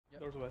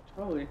Door's wet.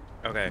 Probably.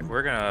 Okay,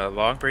 we're gonna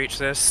long breach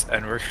this,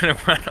 and we're gonna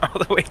run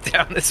all the way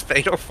down this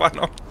fatal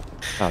funnel.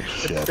 Oh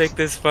shit. Take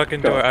this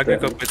fucking door. I'm gonna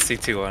go put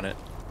C2 on it.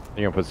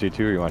 You gonna put C2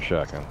 or you want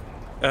shotgun?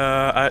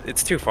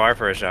 It's too far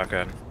for a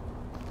shotgun.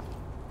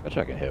 I bet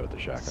you I can hit with the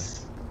shotgun.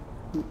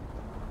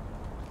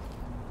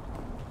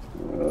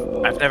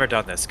 I've never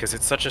done this because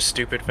it's such a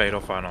stupid fatal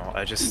funnel. I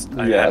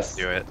have Yes.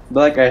 to do it.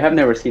 But like, I have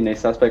never seen a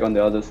suspect on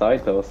the other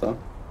side though, so.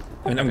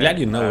 I mean, I'm glad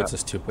you know it's a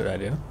stupid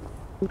idea.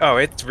 Oh,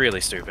 it's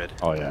really stupid.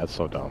 Oh yeah, it's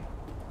so dumb.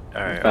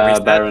 Alright,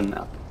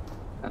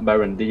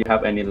 Baron, do you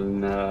have any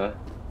last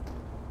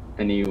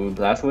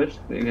wish?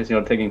 Because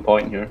you're taking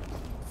point here.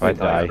 If I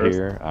die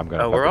here, I'm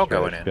gonna. we're all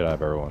going in. Shit out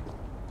of everyone.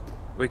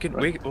 we're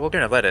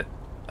gonna let it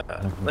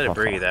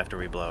breathe after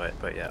we blow it.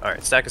 But yeah, all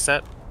right, stack a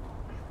set.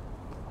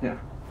 Yeah.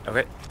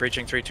 Okay,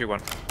 breaching 3, 2,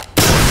 1.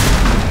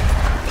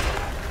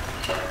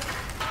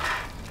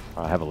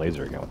 I have a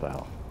laser again. What the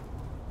hell?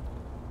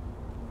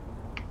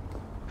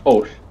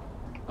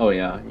 Oh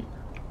yeah.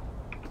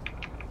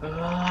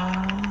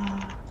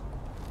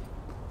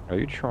 Are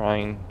you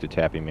trying to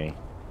tappy me?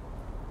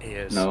 He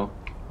is. No.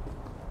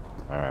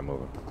 All right,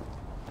 moving.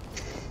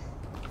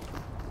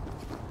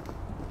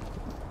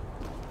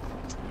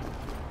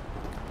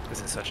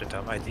 This is such a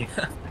dumb idea.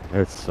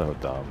 It's so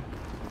dumb.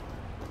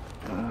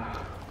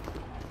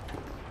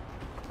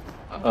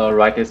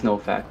 Right is no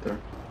factor.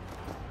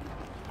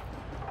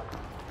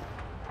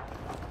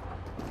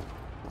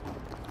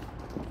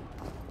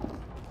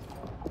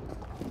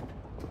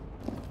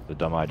 It's a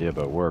dumb idea,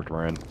 but it worked.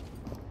 We're in.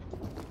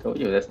 Told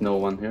you, there's no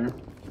one here.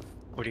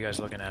 What are you guys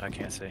looking at? I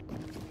can't see.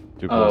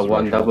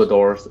 One double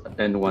doors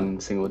and one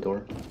single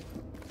door.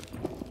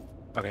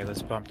 Okay,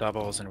 let's bump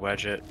doubles and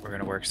wedge it. We're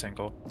gonna work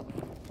single.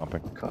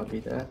 Bumping. Copy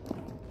that.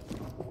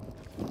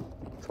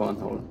 It's one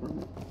hold for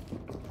me.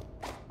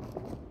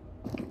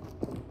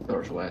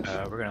 Doors wedge.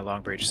 We're gonna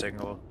long breach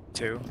single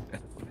 2.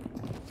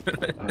 Oh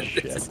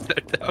This is so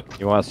dumb.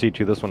 You want to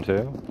C2 this one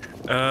too?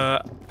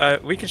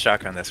 We can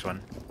shotgun this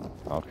one.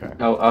 Okay.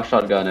 I'll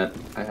shotgun it.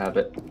 I have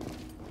it.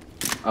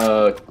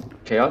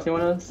 Chaos, you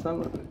wanna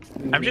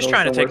I'm just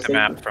trying to take the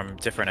map from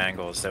different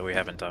angles that we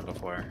haven't done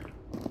before,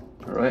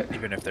 Alright.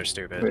 even if they're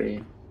stupid.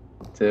 3,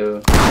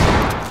 2.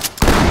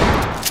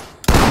 That's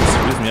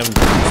the reason we haven't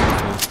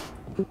done this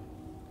before.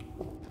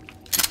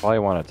 Probably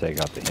want to take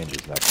out the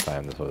hinges next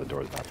time, so the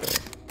door's not there.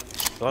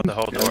 We'll have the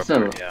whole Yeah, door, that's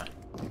not- apart, yeah.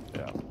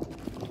 Yeah.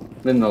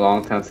 Been a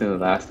long time since the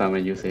last time I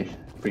used a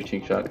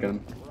breaching shotgun.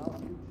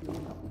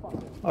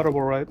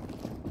 Audible right.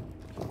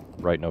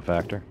 Right, no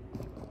factor.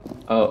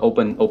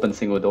 Open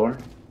single door.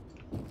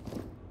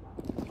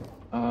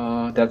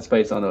 That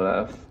space on the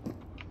left.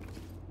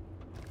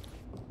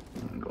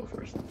 Go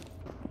first.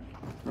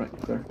 Right,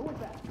 clear.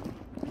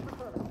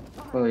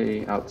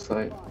 Probably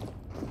outside.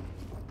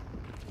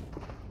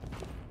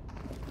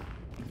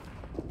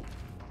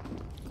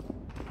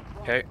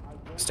 Okay,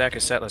 stack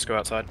is set. Let's go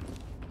outside.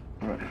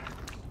 Alright.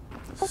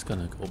 This is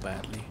gonna go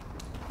badly.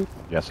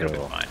 Yes, it It'll be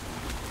will. fine.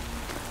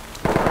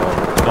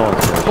 No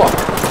one's here.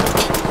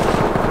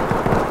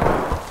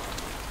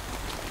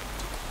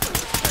 Yeah,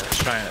 let's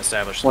try and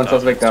establish One the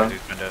suspect through down.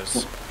 these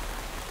windows.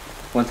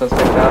 One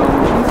suspect down.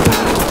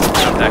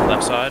 Out back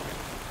left side.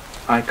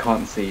 I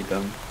can't see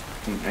them.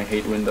 I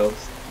hate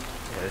windows.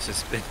 Yeah, this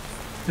is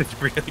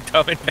it's really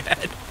dumb and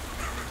bad.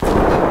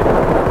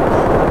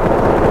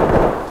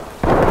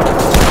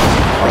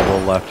 Audible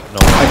left. No.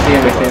 I see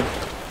him. I see him.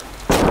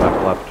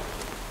 Left.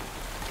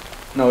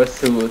 No, it's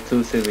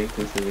too silly.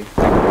 Too silly.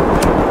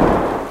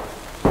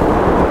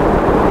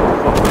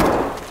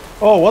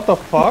 Oh, what the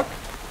fuck?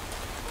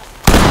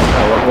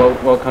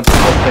 Welcome to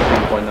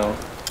Suspect 1.0.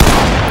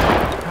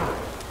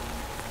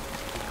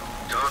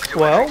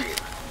 Well,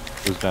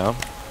 Who's down?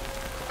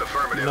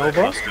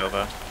 Nova? Lost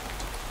Nova.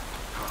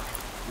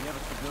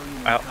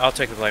 I'll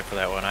take the blame for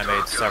that one. I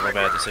made several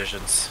bad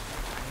decisions.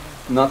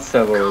 Not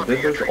several.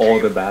 This is all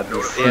the bad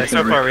decisions.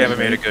 Yeah, so far we haven't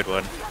made a good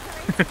one.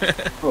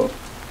 Oh,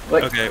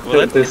 like, Okay, well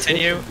let's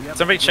continue.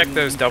 Somebody check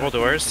those double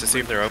doors to see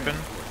if they're open.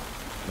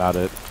 Not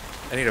it.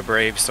 I need a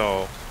brave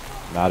soul.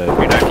 Not it. You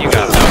know, you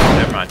got no,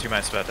 never mind. 2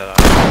 minutes about that.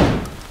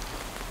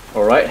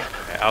 Alright.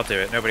 Okay, I'll do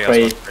it. Nobody else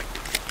Pray. wants to.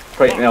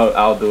 Right now,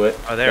 I'll do it.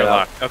 Oh, they're Get out.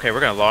 locked. Okay, we're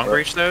gonna long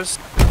breach those.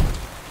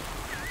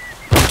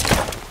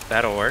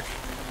 That'll work.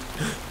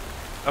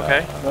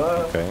 Okay.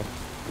 Okay.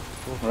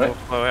 Alright.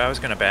 Flow. I was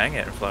gonna bang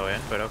it and flow in,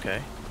 but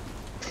okay.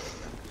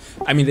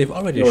 I mean, they've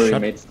already Your shot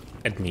roommates.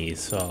 at me,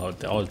 so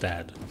they're all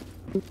dead.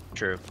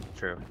 True.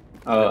 True.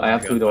 I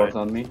have Go 2 doors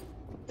fine. on me.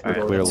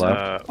 Alright, Clear let's,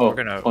 left. Oh, we're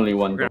gonna only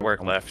one We're gonna door.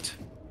 work left.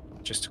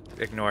 Just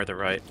ignore the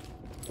right.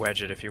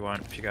 Wedge it if you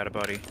want. If you got a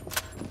buddy.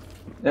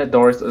 That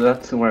door is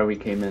that's where we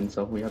came in,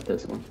 so we have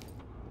this one.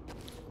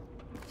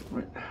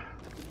 Right.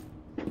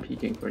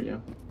 Peeking for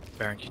you.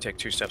 Baron, can you take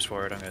 2 steps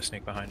forward? I'm gonna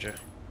sneak behind you.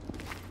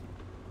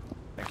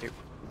 Thank you.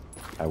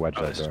 I wedged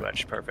Oh, that this is door.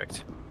 wedge.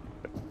 Perfect.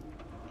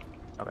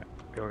 Okay.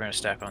 We're gonna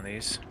stack on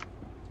these.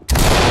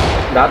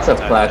 That's a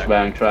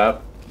flashbang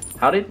trap.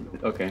 How did?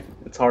 Okay,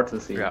 it's hard to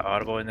see. We got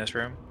audible in this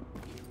room.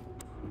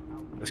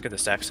 Let's get the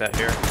stack set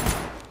here.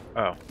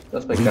 Oh,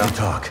 Suspect Lead down. to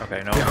talk.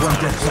 okay, no. We have one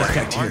dead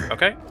suspect here.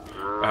 Okay.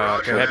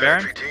 Roger go ahead, that,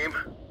 Baron. entry team.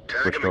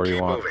 Tag Which him door and you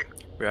keep want?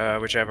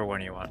 moving. Whichever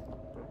one you want.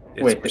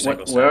 It's Wait, for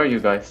single where are cell. you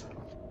guys?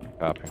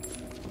 Copy.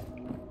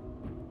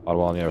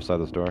 Audible on the other side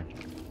of this door.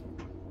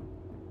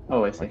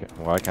 Oh, I see. Okay.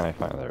 Why can't I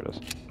find it? There it is.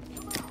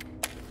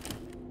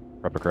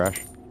 Prep a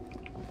crash.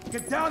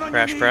 Get down on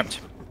Crash your knees.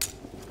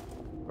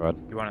 prepped. Go ahead.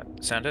 You want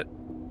to send it?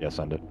 Yeah,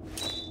 send it.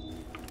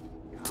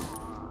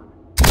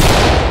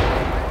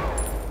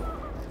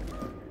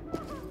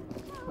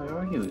 Where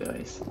are you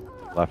guys?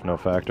 Left, no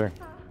factor.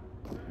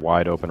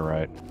 Wide open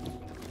right.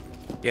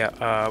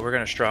 Yeah, we're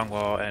gonna strong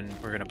wall and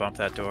we're gonna bump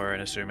that door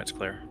and assume it's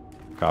clear.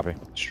 Copy.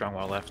 Strong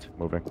wall left.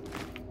 Moving.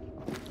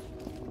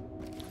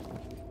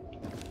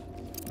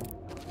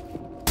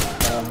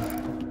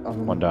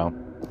 One down.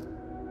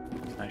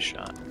 Nice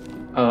shot.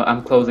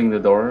 I'm closing the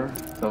door,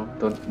 so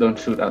don't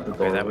shoot out the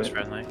door. Okay, that was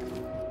right? friendly.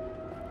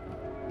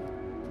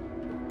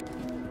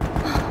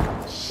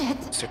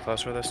 Shit. Stick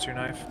close with us, 2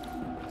 knife.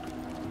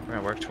 We're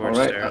gonna work towards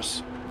Alright,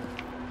 stairs.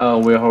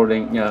 We're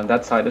holding. Yeah,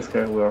 that side is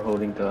clear. We're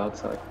holding the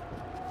outside.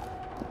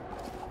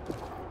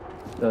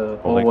 The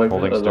hallway.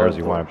 Holding stairs.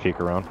 You want to peek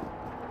around?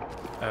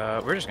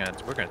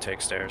 We're gonna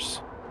take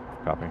stairs.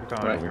 Copy. We're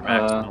going Right,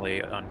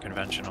 maximally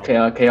unconventional.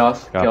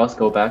 Chaos. Yeah. Chaos.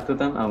 Go back to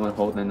them. I'm gonna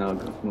hold and I'll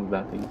go move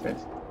back to you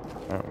guys.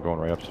 Alright, I'm going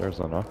right upstairs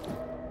then, huh?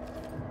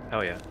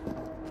 Hell yeah.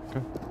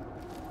 Okay.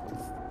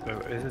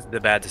 This is the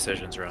bad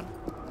decisions run.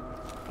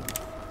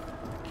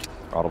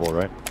 Audible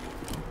right?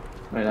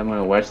 Right. I'm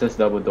gonna wedge this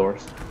double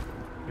doors.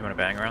 You wanna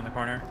bang around the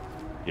corner?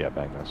 Yeah,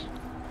 bang this.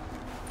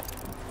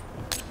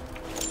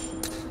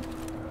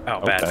 Oh,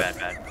 bad, Okay. bad,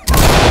 bad.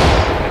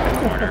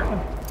 Hit the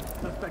corner.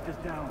 Suspect is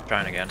down.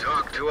 Trying again.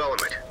 Talk to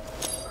element.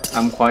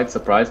 I'm quite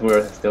surprised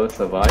we're still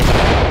surviving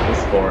this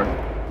score.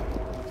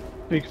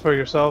 Speak for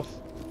yourself.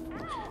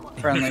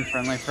 Friendly,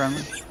 friendly,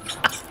 friendly.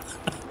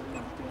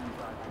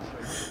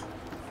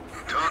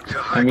 Talk to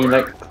high I mean,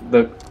 ground. like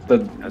the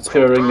That's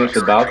clearing Box,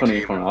 the balcony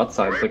entry from team.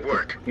 outside is Great like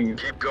work. the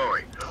Keep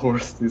going.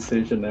 worst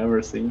decision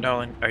ever seen.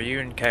 Nolan, are you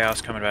in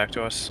chaos coming back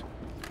to us?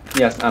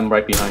 Yes, I'm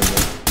right behind you.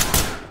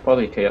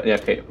 Probably chaos. Yeah,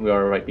 okay, we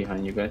are right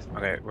behind you guys.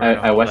 Okay, we're I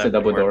gonna hold wedged the that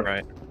double door.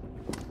 Right.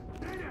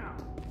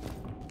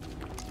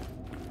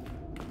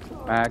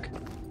 Mag.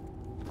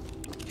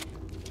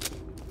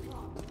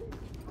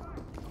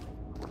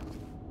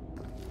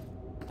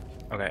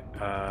 Okay,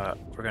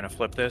 we're gonna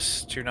flip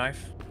this 2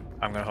 knife.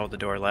 I'm gonna hold the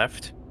door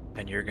left,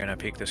 and you're gonna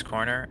peek this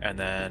corner, and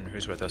then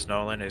who's with us?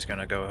 Nolan is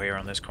gonna go here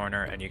on this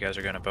corner, and you guys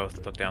are gonna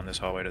both look down this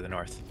hallway to the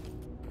north.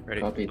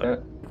 Ready? Copy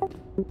Flip. that.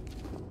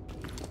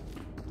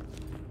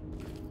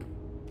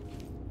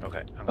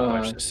 Okay, I'm gonna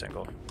watch this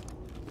single.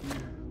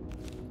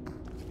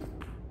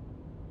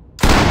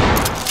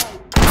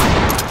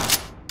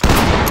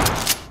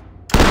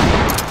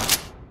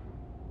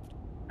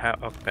 How?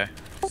 Okay,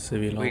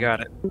 Civil. we got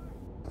it.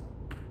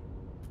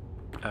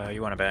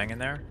 You want to bang in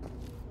there?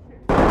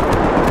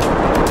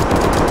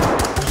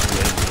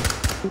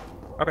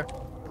 Okay.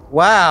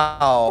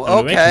 Wow.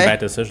 We're making bad Okay.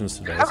 decisions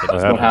today. So What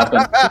that's What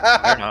happened?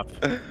 happened? Fair enough.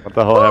 What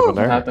the hell happened What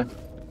there? happened?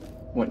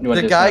 What The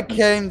just guy happened?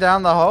 came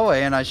down the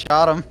hallway and I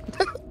shot him.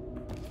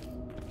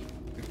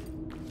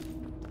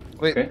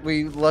 Okay.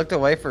 We looked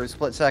away for a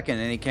split second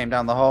and he came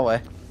down the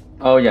hallway.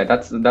 Oh yeah,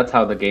 that's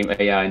how the game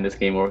AI in this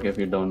game work. If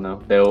you don't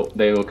know,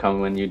 they will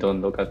come when you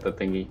don't look at the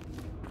thingy.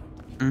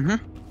 Mm-hmm.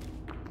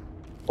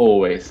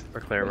 Always. We're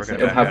clear. We're It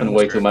gonna. happened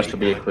way too much to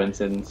be a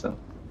coincidence. So.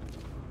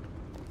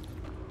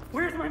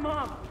 Where's my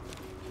mom?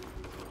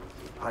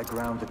 High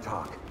ground to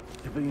talk.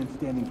 Civilians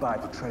standing by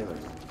for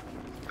trailers.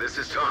 This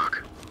is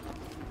talk.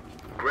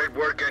 Great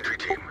work, entry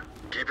team.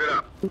 Keep it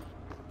up.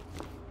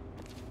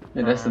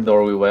 Yeah, that's the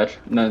door we wedge.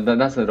 No,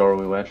 that's the door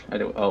we wedge.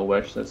 I'll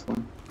wedge this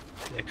one.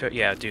 It could,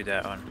 yeah, do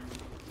that one.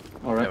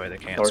 All right. That way they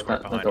can't Door's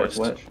swerve the behind door's us.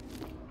 wedged.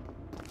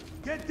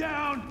 Get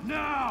down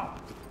now!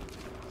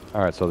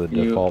 Alright, so the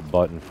You- default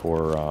button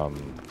for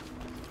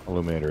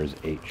Illuminator is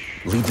H.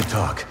 Lead to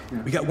talk.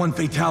 We got one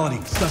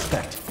fatality.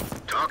 Suspect.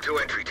 Talk to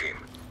entry team.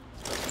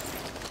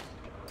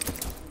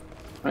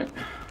 Right.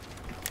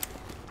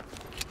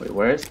 Wait,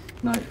 where is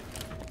knife?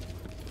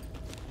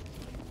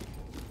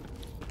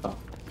 Oh,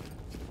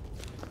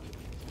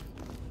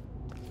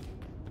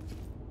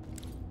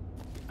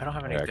 I don't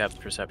have any Yeah. depth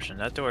perception.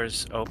 That door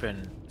is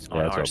open on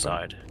Yeah, it's our open.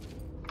 side.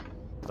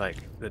 Like,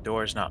 the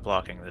door's not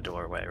blocking the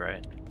doorway,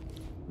 right?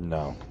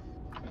 No.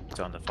 It's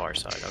on the far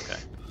side, okay.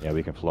 Yeah,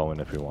 we can flow in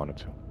if we wanted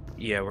to.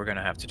 Yeah, we're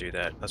gonna have to do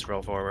that. Let's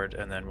roll forward,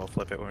 and then we'll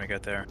flip it when we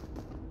get there.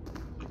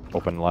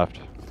 Open left.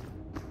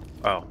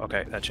 Oh,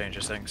 okay, that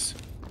changes things.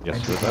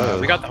 Yes, it does.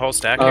 We got the whole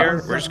stack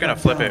here. We're just gonna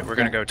flip it. We're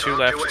gonna go 2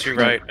 left, 2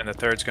 right, and the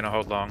third's gonna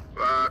hold long.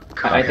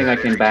 I think I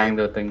can bang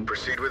the thing.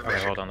 Proceed with Okay,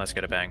 mission. hold on, let's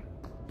get a bang.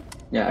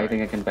 Yeah, I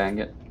think I can bang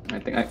it. I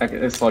think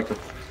it's like a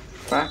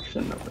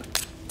fraction of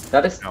it.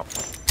 That is. No.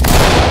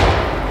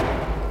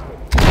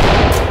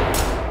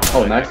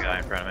 Oh, That nice. guy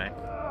in front of me.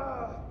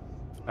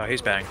 Oh,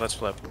 he's banged. Let's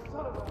flip.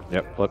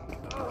 Yep, flip.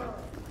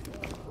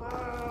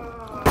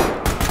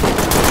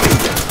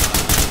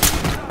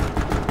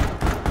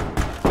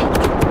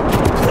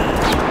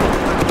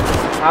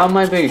 How am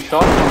I being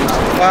shot from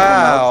outside?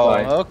 Wow.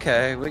 From outside?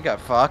 Okay, we got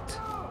fucked.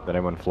 Did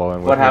anyone flow in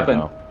with What me or happened?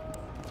 no?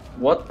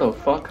 What the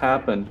fuck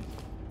happened?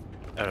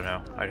 I don't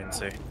know. I didn't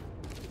see.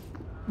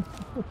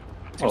 Oh,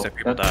 Seems like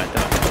people that's-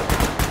 died though.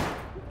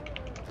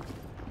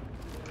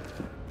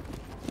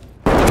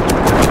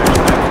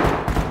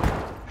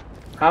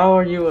 How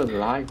are you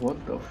alive? What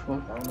the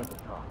fuck?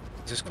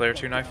 Is this clear,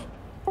 2 knife?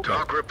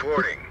 Talk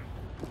reporting.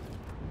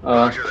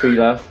 3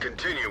 left.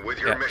 Continue with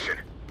your Yeah. mission.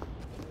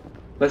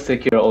 Let's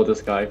secure all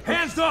this guy.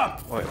 Hands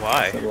up! Wait,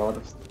 why? That's a lot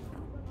of.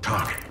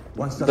 Talk.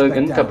 One The suspect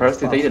down.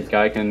 incapacitated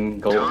guy can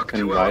go, Talk can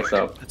to rise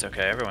element. up. It's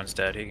okay. Everyone's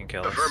dead. He can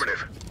kill us.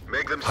 Affirmative.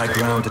 Make them High stay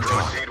ground or to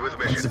talk. proceed with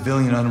One mission.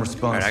 civilian Alright,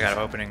 unresponsive. I got an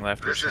opening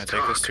left. We're This just is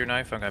gonna take this talk. 2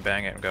 knife. I'm gonna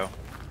bang it and go.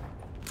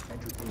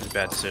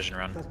 Bad decision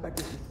run. Suspect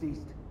is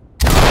deceased.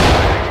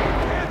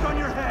 Hands on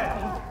your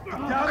head!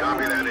 Copy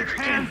that, entry team.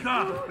 Hands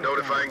up!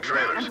 Notifying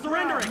trailers. I'm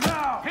surrendering!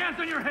 Now! Hands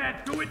on your head!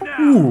 Do it now!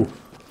 Ooh.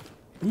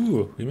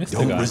 Ooh, we missed the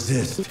Don't guy.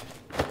 resist.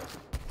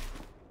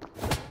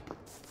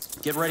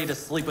 Get ready to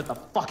sleep with the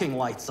fucking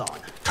lights on.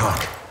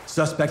 Talk.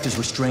 Suspect is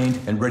restrained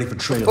and ready for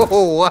trailers.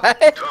 Oh,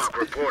 what? Talk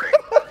reporting.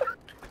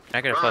 Can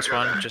I get a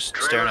 +1? Just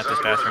staring at this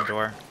bathroom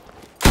door.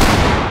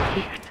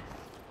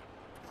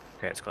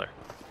 Okay, it's clear.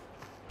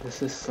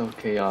 This is so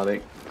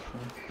chaotic.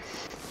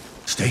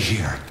 Stay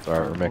here.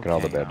 Sorry, we're making all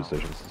the bad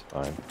decisions. It's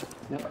fine.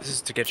 This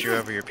is to get you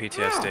over your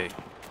PTSD.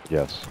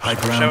 Yes. High I'm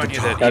ground showing to you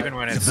talk. that even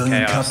when it's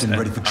Civilian chaos cuffed and and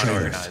ready for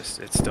trailers. unorganized,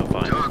 it's still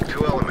fine. Talk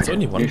to element. It's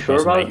only one You sure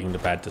person about it? making the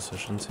bad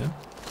decisions here.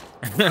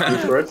 You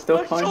sure it's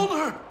still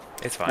fine?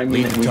 It's I fine.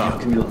 mean, Lead to we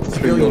talk. three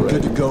Civilian good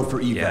already. to go for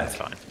evac. Yeah, it's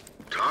fine.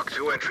 Talk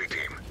to entry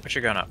team. Put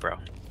your gun up, bro.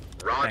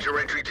 Roger,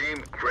 entry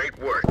team. Great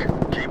work.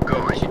 Keep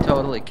going. She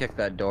totally kicked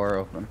that door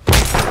open.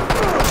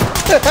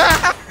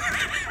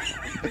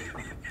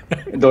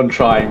 Don't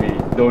try me.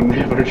 Don't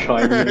ever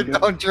try me. again.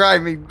 Don't try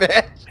me,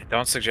 bitch.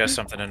 Don't suggest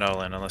something to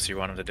Nolan unless you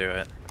want him to do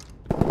it.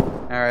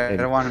 Alright, I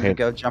don't want him to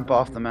go jump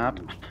off the map.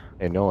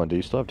 Hey, Nolan, do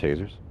you still have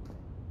tasers?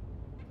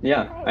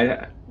 Yeah,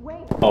 I.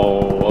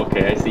 Oh,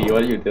 okay. I see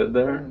what you did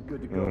there.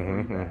 Good to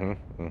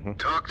go.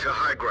 Talk to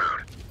high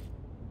ground.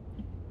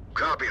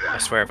 Copy that. I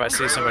swear, if I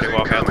see somebody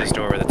walk out this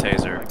door with a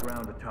taser, High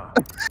ground to talk.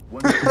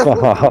 One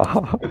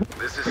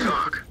This is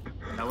talk.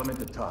 element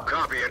to talk.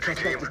 Copy, entry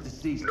team. Suspect is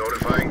deceased.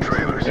 Notifying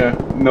trailers. Yeah,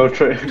 no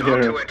trade Talk to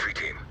here. entry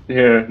team.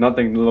 Here,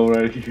 nothing low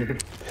right here.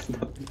 There's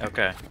nothing.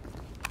 okay.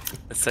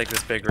 Let's take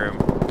this big room.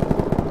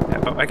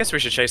 Oh, I guess we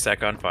should chase that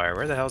gunfire.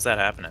 Where the hell's that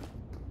happening?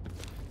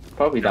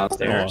 Probably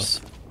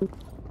downstairs. Stairs.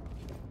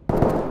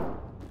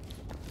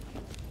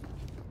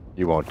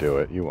 You won't do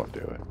it. You won't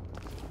do it.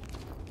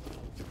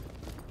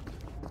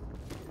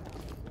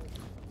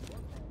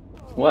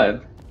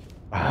 What?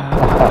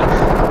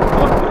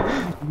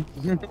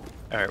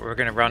 Alright, we're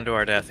gonna run to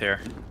our death here.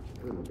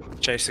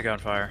 Chase the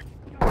gunfire.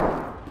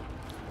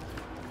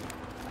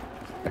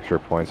 Extra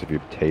points if you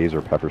tase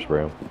or pepper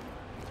spray him.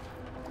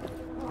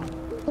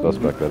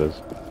 Suspect, that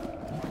is.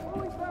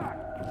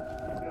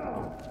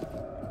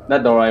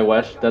 That door I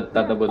watched, that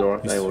double door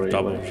I He's already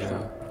double. watched. Yeah. Yeah,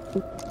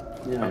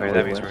 I Okay, already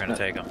that means we're watched gonna that.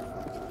 take him.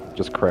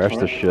 Just crash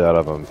the shit out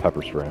of him,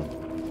 pepper spray him.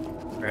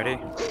 Ready?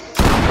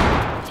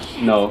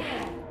 No.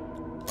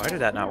 Why did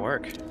that not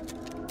work?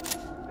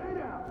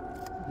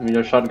 I mean,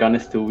 your shotgun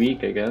is too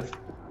weak, I guess.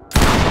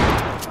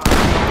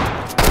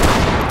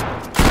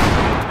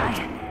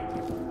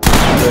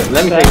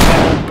 Let me take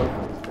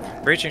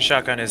that. Breaching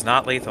shotgun is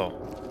not lethal.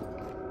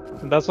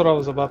 That's what I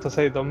was about to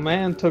say. The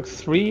man took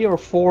 3 or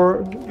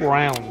 4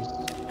 rounds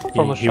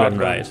from a He went shotgun.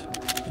 right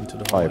into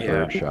the Probably hole. a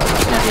bird shot.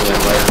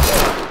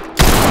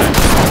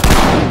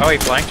 Oh, he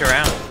flanked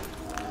around.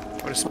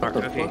 What a smart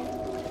cookie.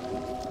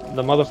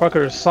 The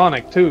motherfucker is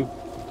Sonic too.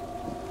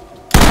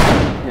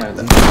 Yeah,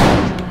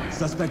 that's...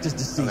 Suspect is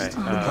deceased.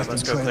 Okay, Requesting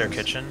let's go clear trailers.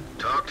 kitchen.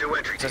 Talk to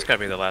entry team. That's gotta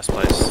be the last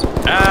place.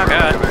 Ah,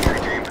 God! Entry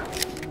team.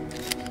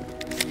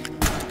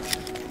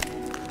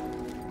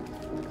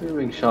 You're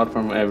being shot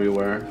from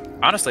everywhere.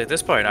 Honestly, at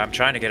this point, I'm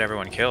trying to get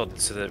everyone killed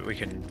so that we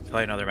can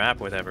play another map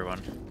with everyone.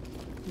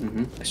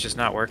 Mm-hmm. It's just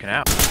not working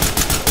out.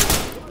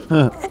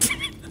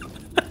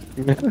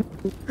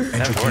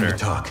 Entry team order. to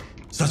talk.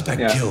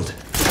 Suspect Yeah. killed.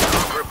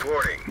 Talk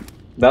reporting.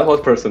 That was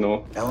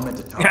personal. Element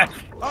to talk.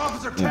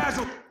 Officer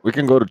casual! We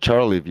can go to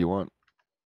Charlie if you want.